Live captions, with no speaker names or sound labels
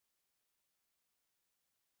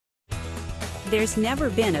There's never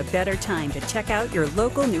been a better time to check out your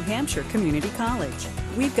local New Hampshire Community College.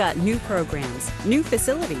 We've got new programs, new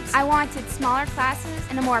facilities, I wanted smaller classes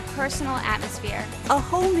and a more personal atmosphere. a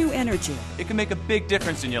whole new energy. It can make a big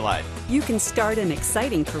difference in your life. You can start an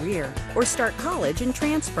exciting career or start college and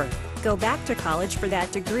transfer. Go back to college for that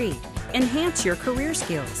degree. Enhance your career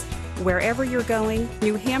skills. Wherever you're going,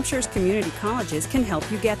 New Hampshire's community colleges can help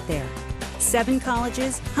you get there. 7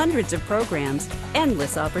 colleges, hundreds of programs,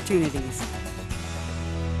 endless opportunities.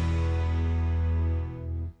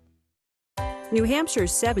 New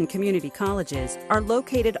Hampshire's 7 community colleges are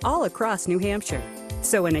located all across New Hampshire,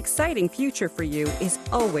 so an exciting future for you is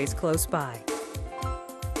always close by.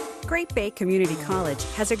 Great Bay Community College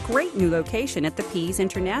has a great new location at the Pease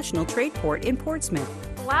International Trade Port in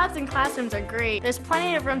Portsmouth. The labs and classrooms are great. There's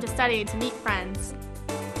plenty of room to study and to meet friends.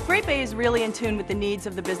 Great Bay is really in tune with the needs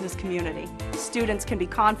of the business community. Students can be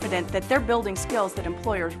confident that they're building skills that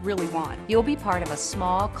employers really want. You'll be part of a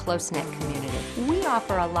small, close-knit community. We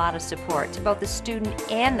offer a lot of support to both the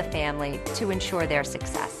student and the family to ensure their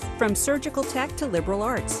success. From surgical tech to liberal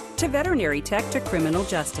arts, to veterinary tech to criminal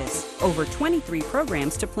justice. Over 23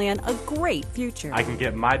 programs to plan a great future. I can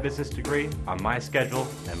get my business degree on my schedule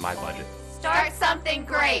and my budget. Start something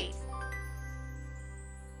great!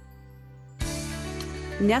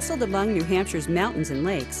 Nestled among New Hampshire's mountains and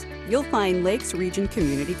lakes, you'll find Lakes Region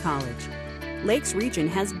Community College. Lakes Region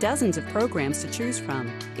has dozens of programs to choose from,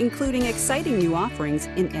 including exciting new offerings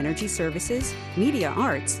in energy services, media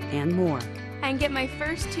arts, and more. I can get my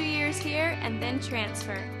first 2 years here and then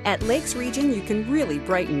transfer. At Lakes Region, you can really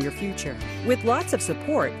brighten your future with lots of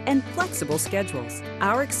support and flexible schedules.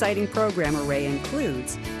 Our exciting program array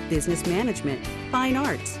includes business management, fine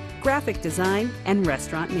arts, graphic design, and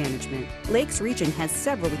restaurant management. Lakes Region has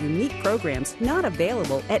several unique programs not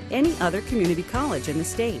available at any other community college in the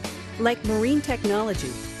state, like marine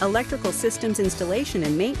technology, electrical systems installation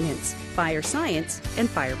and maintenance, fire science, and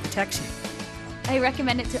fire protection. I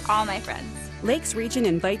recommend it to all my friends. Lakes Region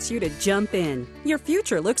invites you to jump in. Your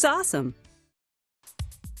future looks awesome.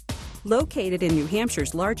 Located in New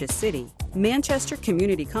Hampshire's largest city, Manchester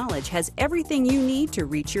Community College has everything you need to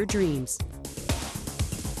reach your dreams.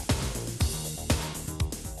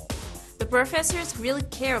 The professors really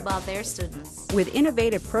care about their students. With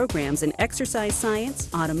innovative programs in exercise science,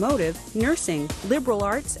 automotive, nursing, liberal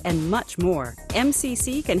arts, and much more,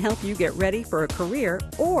 MCC can help you get ready for a career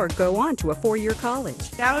or go on to a 4-year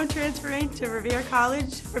college. Now I'm transferring to Revere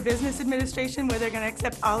College for Business Administration, where they're going to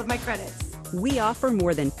accept all of my credits. We offer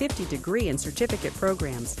more than 50 degree and certificate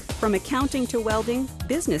programs, from accounting to welding,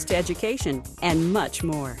 business to education, and much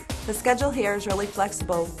more. The schedule here is really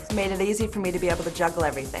flexible. It's made it easy for me to be able to juggle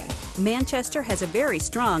everything. Manchester has a very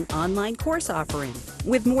strong online course offering,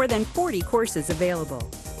 with more than 40 courses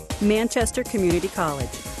available. Manchester Community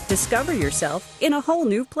College. Discover yourself in a whole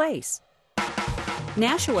new place.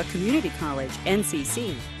 Nashua Community College,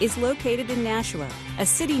 NCC, is located in Nashua, a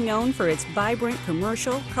city known for its vibrant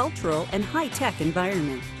commercial, cultural, and high-tech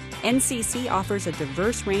environment. NCC offers a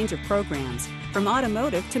diverse range of programs, from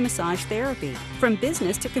automotive to massage therapy, from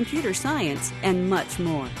business to computer science, and much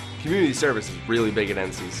more. Community service is really big at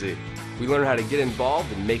NCC. We learn how to get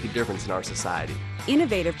involved and make a difference in our society.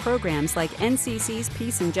 Innovative programs like NCC's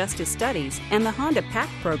Peace and Justice Studies and the Honda PAC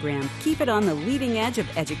program keep it on the leading edge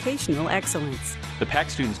of educational excellence. The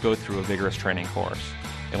PAC students go through a vigorous training course,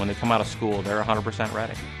 and when they come out of school, they're 100%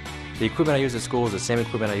 ready. The equipment I use at school is the same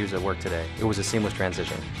equipment I use at work today. It was a seamless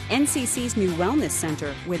transition. NCC's new Wellness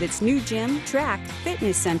Center, with its new gym, track,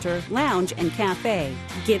 fitness center, lounge, and cafe,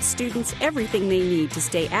 gives students everything they need to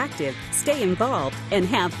stay active, stay involved, and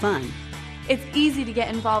have fun. It's easy to get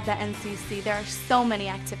involved at NCC. There are so many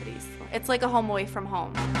activities. It's like a home away from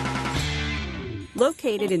home.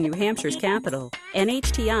 Located in New Hampshire's capital,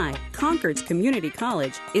 NHTI, Concord's Community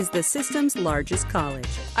College, is the system's largest college.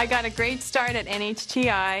 I got a great start at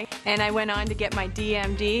NHTI, and I went on to get my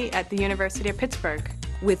DMD at the University of Pittsburgh.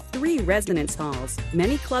 With 3 residence halls,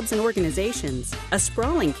 many clubs and organizations, a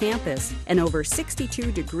sprawling campus, and over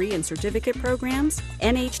 62 degree and certificate programs,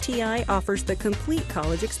 NHTI offers the complete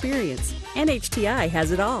college experience. NHTI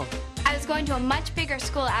has it all. I was going to a much bigger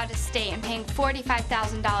school out of state and paying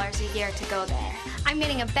 $45,000 a year to go there. I'm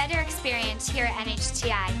getting a better experience here at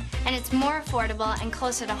NHTI, and it's more affordable and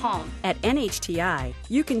closer to home. At NHTI,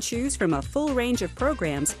 you can choose from a full range of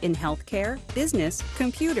programs in healthcare, business,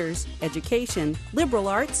 computers, education, liberal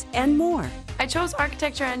arts, and more. I chose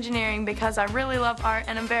architecture and engineering because I really love art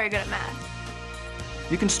and I'm very good at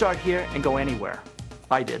math. You can start here and go anywhere.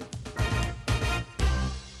 I did.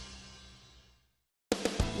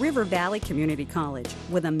 River Valley Community College,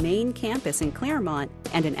 with a main campus in Claremont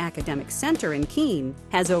and an academic center in Keene,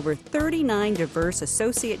 has over 39 diverse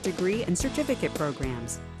associate degree and certificate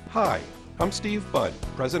programs. Hi, I'm Steve Budd,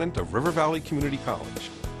 president of River Valley Community College.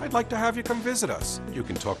 I'd like to have you come visit us. You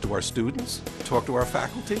can talk to our students, talk to our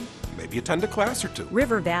faculty, maybe attend a class or two.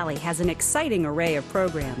 River Valley has an exciting array of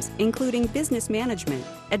programs, including business management,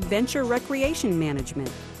 adventure recreation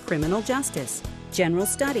management, criminal justice, general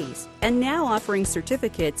studies, and now offering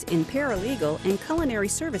certificates in paralegal and culinary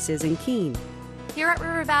services in Keene. Here at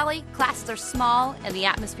River Valley, classes are small and the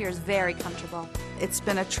atmosphere is very comfortable. It's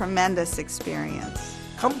been a tremendous experience.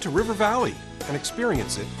 Come to River Valley and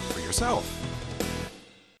experience it for yourself.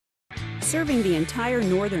 Serving the entire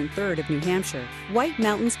northern third of New Hampshire, White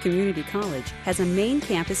Mountains Community College has a main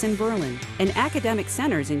campus in Berlin and academic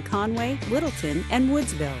centers in Conway, Littleton, and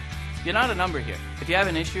Woodsville. You're not a number here. If you have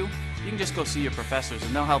an issue, you can just go see your professors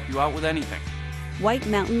and they'll help you out with anything. White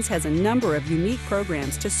Mountains has a number of unique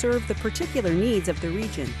programs to serve the particular needs of the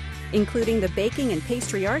region, including the Baking and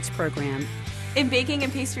Pastry Arts program. In Baking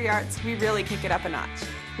and Pastry Arts, we really kick it up a notch.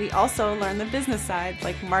 We also learn the business side,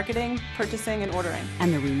 like marketing, purchasing, and ordering.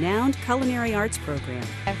 And the renowned Culinary Arts program.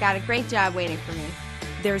 I've got a great job waiting for me.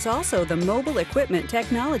 There's also the Mobile Equipment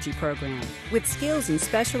Technology program, with skills in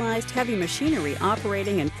specialized heavy machinery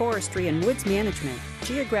operating in forestry and woods management,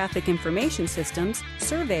 geographic information systems,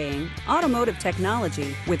 surveying, automotive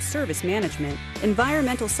technology with service management,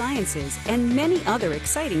 environmental sciences, and many other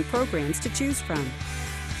exciting programs to choose from.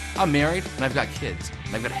 I'm married and I've got kids,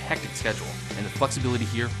 and I've got a hectic schedule, and the flexibility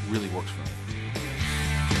here really works for me.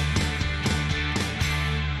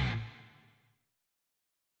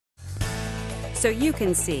 So you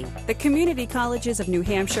can see, the community colleges of New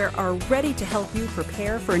Hampshire are ready to help you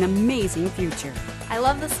prepare for an amazing future. I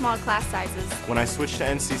love the small class sizes. When I switched to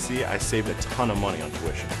NCC, I saved a ton of money on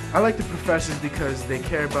tuition. I like the professors because they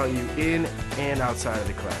care about you in and outside of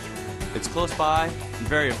the classroom. It's close by and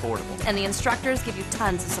very affordable. And the instructors give you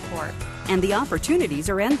tons of support. And the opportunities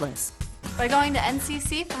are endless. By going to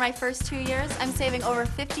NCC for my first 2 years, I'm saving over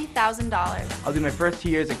 $50,000. I'll do my first 2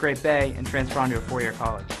 years at Great Bay and transfer on to a four-year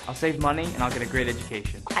college. I'll save money and I'll get a great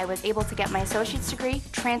education. I was able to get my associate's degree,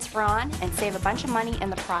 transfer on, and save a bunch of money in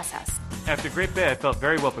the process. After Great Bay, I felt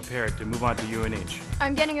very well prepared to move on to UNH.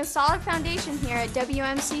 I'm getting a solid foundation here at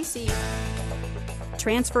WMCC.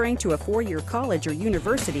 Transferring to a four-year college or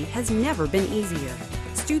university has never been easier.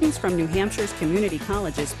 Students from New Hampshire's community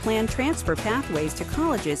colleges plan transfer pathways to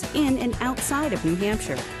colleges in and outside of New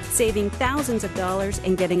Hampshire, saving thousands of dollars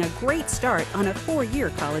and getting a great start on a four-year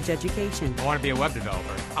college education. I want to be a web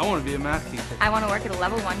developer. I want to be a math teacher. I want to work at a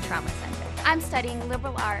level 1 trauma center. I'm studying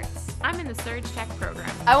liberal arts. I'm in the Surge Tech program.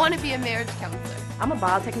 I want to be a marriage counselor. I'm a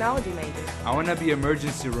biotechnology major. I want to be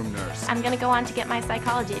emergency room nurse. I'm going to go on to get my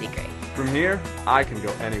psychology degree. From here, I can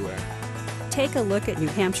go anywhere. Take a look at New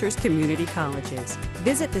Hampshire's community colleges.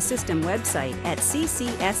 Visit the system website at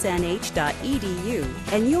ccsnh.edu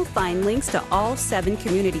and you'll find links to all 7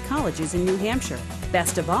 community colleges in New Hampshire.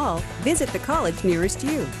 Best of all, visit the college nearest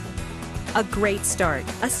you. A great start,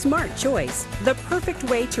 a smart choice, the perfect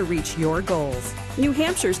way to reach your goals. New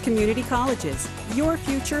Hampshire's community colleges. Your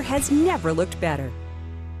future has never looked better.